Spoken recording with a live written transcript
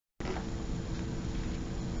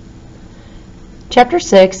Chapter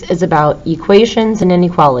 6 is about equations and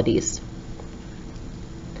inequalities.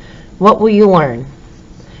 What will you learn?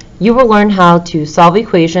 You will learn how to solve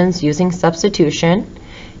equations using substitution.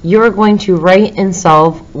 You are going to write and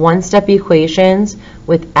solve one-step equations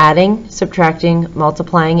with adding, subtracting,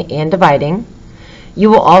 multiplying, and dividing. You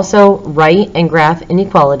will also write and graph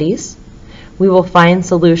inequalities. We will find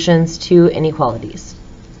solutions to inequalities.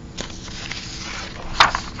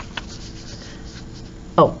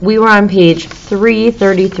 Oh, we were on page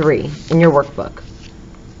 333 in your workbook.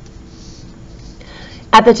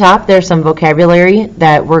 At the top, there's some vocabulary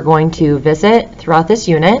that we're going to visit throughout this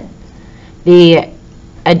unit. The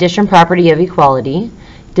addition property of equality,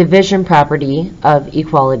 division property of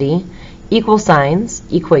equality, equal signs,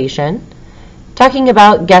 equation, talking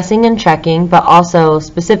about guessing and checking, but also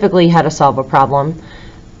specifically how to solve a problem.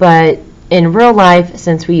 But in real life,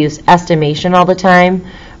 since we use estimation all the time,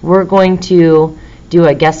 we're going to do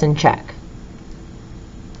a guess and check.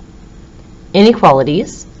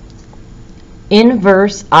 Inequalities.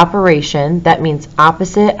 Inverse operation, that means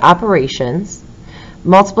opposite operations.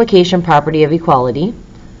 Multiplication property of equality.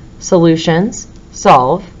 Solutions,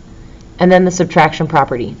 solve, and then the subtraction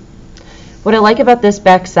property. What I like about this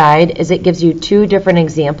back side is it gives you two different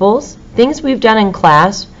examples, things we've done in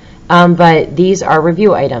class, but these are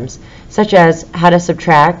review items, such as how to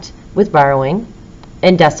subtract with borrowing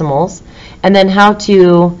and decimals, and then how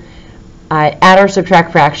to add or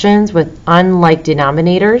subtract fractions with unlike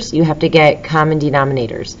denominators. You have to get common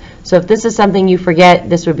denominators. So if this is something you forget,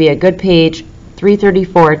 this would be a good page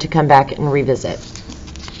 334 to come back and revisit.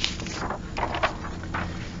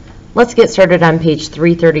 Let's get started on page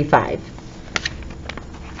 335.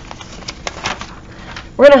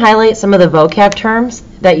 We're going to highlight some of the vocab terms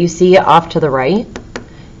that you see off to the right,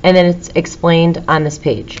 and then it's explained on this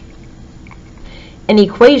page. An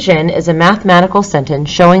equation is a mathematical sentence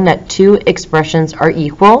showing that two expressions are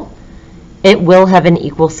equal. It will have an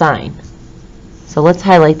equal sign. So let's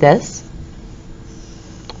highlight this.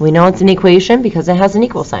 We know it's an equation because it has an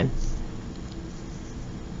equal sign.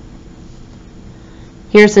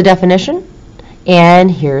 Here's the definition, and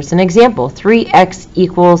here's an example. 3x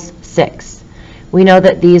equals 6. We know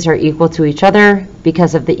that these are equal to each other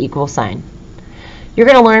because of the equal sign. You're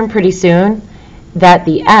going to learn pretty soon that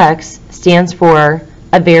the x stands for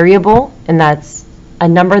a variable, and that's a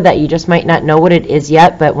number that you just might not know what it is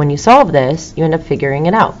yet, but when you solve this, you end up figuring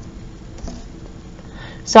it out.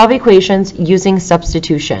 Solve equations using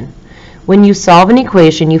substitution. When you solve an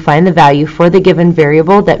equation, you find the value for the given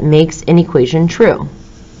variable that makes an equation true.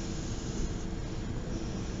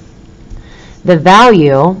 The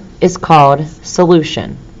value is called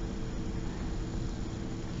solution.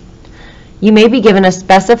 You may be given a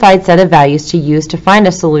specified set of values to use to find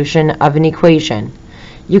a solution of an equation.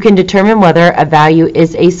 You can determine whether a value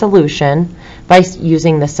is a solution by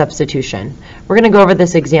using the substitution. We're going to go over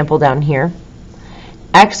this example down here.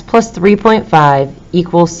 X plus 3.5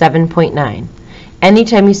 equals 7.9.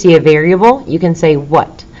 Anytime you see a variable, you can say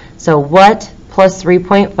what. So what plus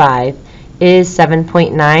 3.5 is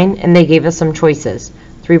 7.9, and they gave us some choices.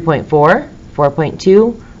 3.4,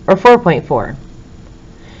 4.2, or 4.4.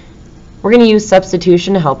 We're going to use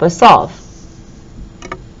substitution to help us solve.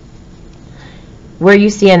 Where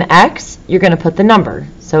you see an x, you're going to put the number.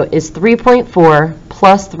 So is 3.4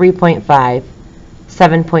 plus 3.5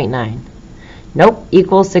 7.9? Nope,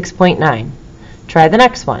 equals 6.9. Try the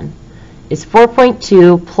next one. Is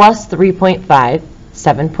 4.2 plus 3.5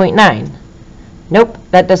 7.9? Nope,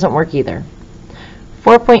 that doesn't work either.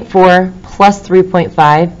 4.4 plus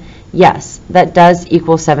 3.5, yes, that does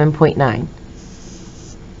equal 7.9.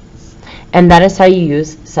 And that is how you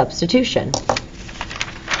use substitution.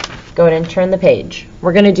 Go ahead and turn the page.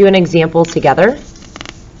 We're going to do an example together.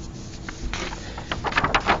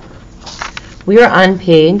 We are on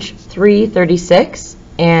page 336,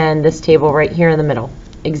 and this table right here in the middle.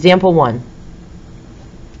 Example 1.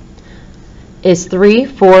 Is 3,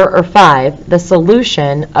 4, or 5 the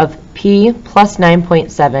solution of p plus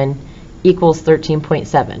 9.7 equals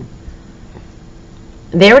 13.7?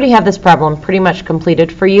 They already have this problem pretty much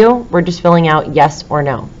completed for you. We're just filling out yes or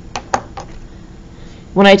no.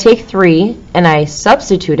 When I take 3 and I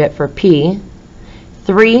substitute it for p,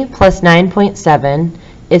 3 plus 9.7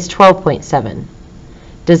 is 12.7.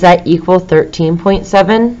 Does that equal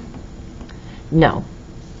 13.7? No.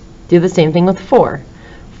 Do the same thing with 4.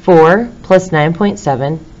 4 plus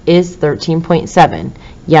 9.7 is 13.7.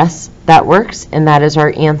 Yes, that works, and that is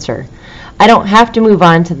our answer. I don't have to move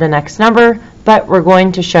on to the next number, but we're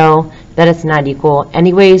going to show that it's not equal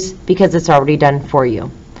anyways because it's already done for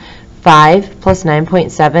you. 5 plus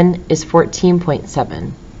 9.7 is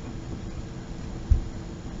 14.7.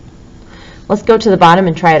 Let's go to the bottom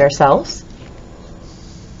and try it ourselves.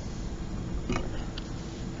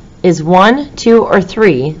 Is 1, 2, or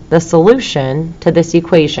 3 the solution to this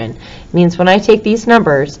equation? It means when I take these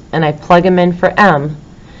numbers and I plug them in for m,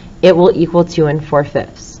 it will equal 2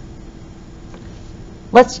 4/5.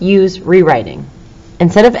 Let's use rewriting.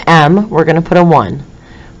 Instead of m, we're going to put a 1.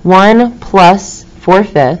 1 plus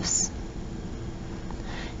 4/5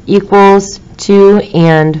 equals 2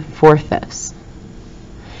 4/5.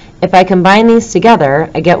 If I combine these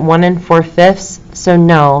together, I get 1 4/5, so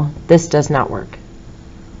no, this does not work.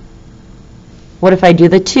 What if I do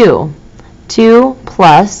the 2? 2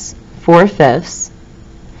 plus 4/5,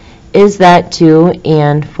 is that 2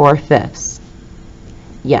 4/5?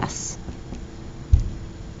 Yes.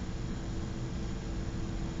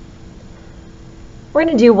 We're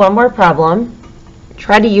going to do one more problem.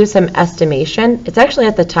 Try to use some estimation. It's actually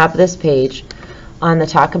at the top of this page on the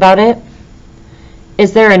talk about it.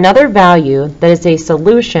 Is there another value that is a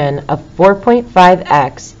solution of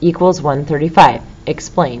 4.5x equals 135?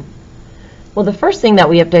 Explain. Well, the first thing that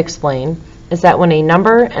we have to explain is that when a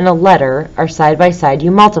number and a letter are side by side, you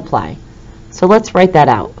multiply. So let's write that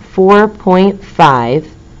out. 4.5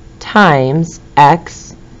 times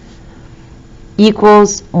x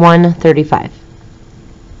equals 135.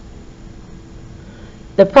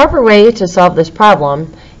 The proper way to solve this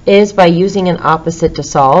problem is by using an opposite to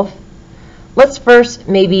solve. Let's first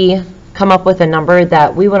maybe come up with a number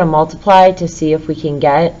that we want to multiply to see if we can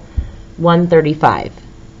get 135.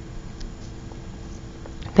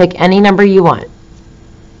 Pick any number you want.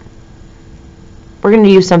 We're going to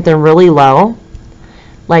use something really low,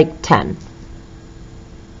 like 10.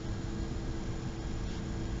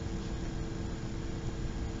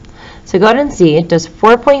 So go ahead and see, does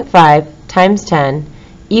 4.5 times 10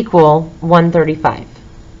 equal 135?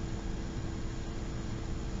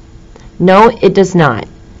 No, it does not.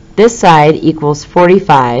 This side equals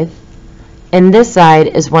 45, and this side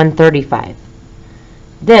is 135.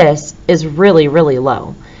 This is really, really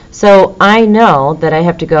low. So I know that I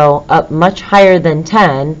have to go up much higher than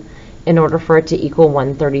 10 in order for it to equal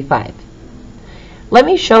 135. Let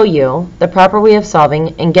me show you the proper way of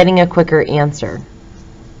solving and getting a quicker answer.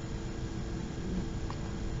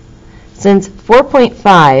 Since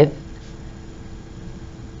 4.5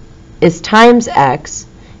 is times x,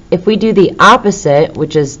 if we do the opposite,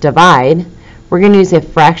 which is divide, we're going to use a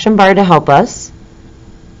fraction bar to help us.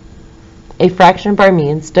 A fraction bar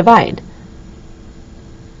means divide.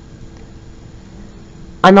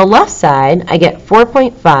 On the left side, I get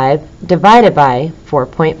 4.5 divided by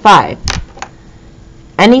 4.5.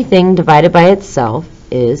 Anything divided by itself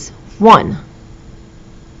is 1.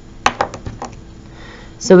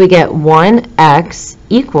 So we get 1x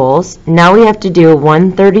equals, now we have to do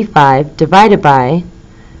 135 divided by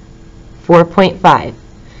 4.5.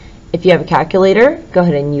 If you have a calculator, go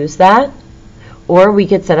ahead and use that. Or we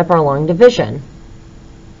could set up our long division.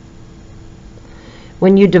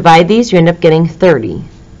 When you divide these, you end up getting 30.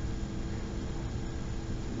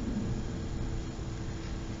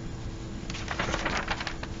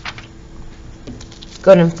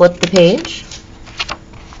 Go ahead and flip the page.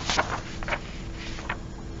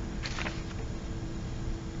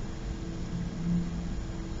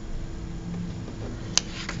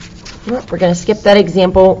 We're going to skip that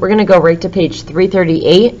example. We're going to go right to page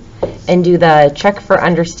 338 and do the check for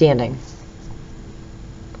understanding.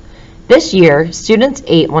 This year, students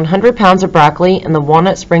ate 100 pounds of broccoli in the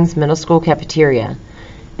Walnut Springs Middle School cafeteria.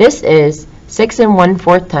 This is 6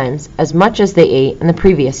 1/4 times as much as they ate in the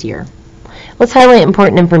previous year. Let's highlight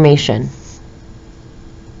important information.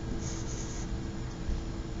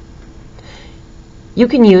 You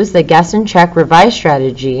can use the guess and check revise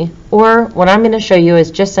strategy, or what I'm going to show you is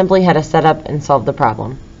just simply how to set up and solve the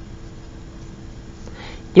problem.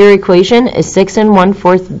 Your equation is 6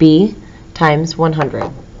 1/4 b times 100.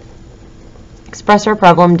 Express our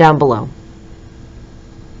problem down below.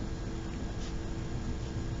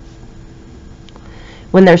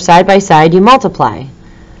 When they're side by side, you multiply.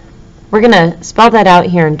 We're going to spell that out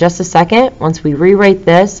here in just a second once we rewrite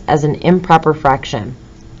this as an improper fraction.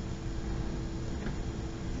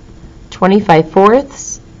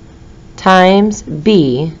 25/4 times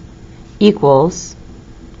b equals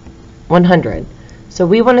 100. So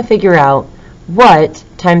we want to figure out what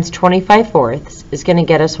times 25/4 is going to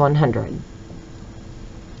get us 100.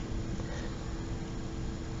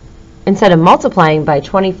 Instead of multiplying by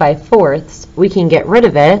 25/4, we can get rid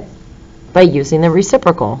of it by using the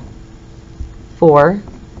reciprocal. 4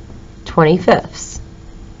 25ths.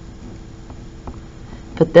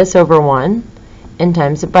 Put this over 1 and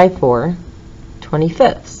times it by 4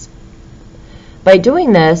 25ths. By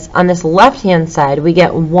doing this, on this left-hand side, we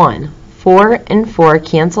get 1 4 and 4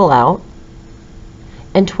 cancel out,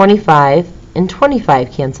 and 25 and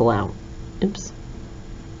 25 cancel out. Oops.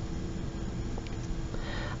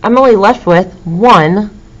 I'm only left with 1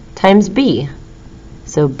 times b.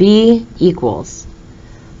 So b equals,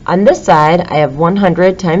 on this side I have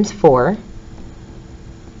 100 times 4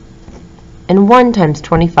 and 1 times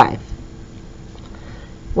 25.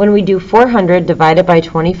 When we do 400 divided by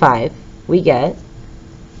 25, we get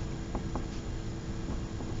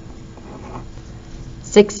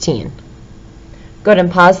 16. Go ahead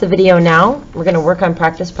and pause the video now. We're going to work on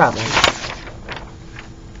practice problems.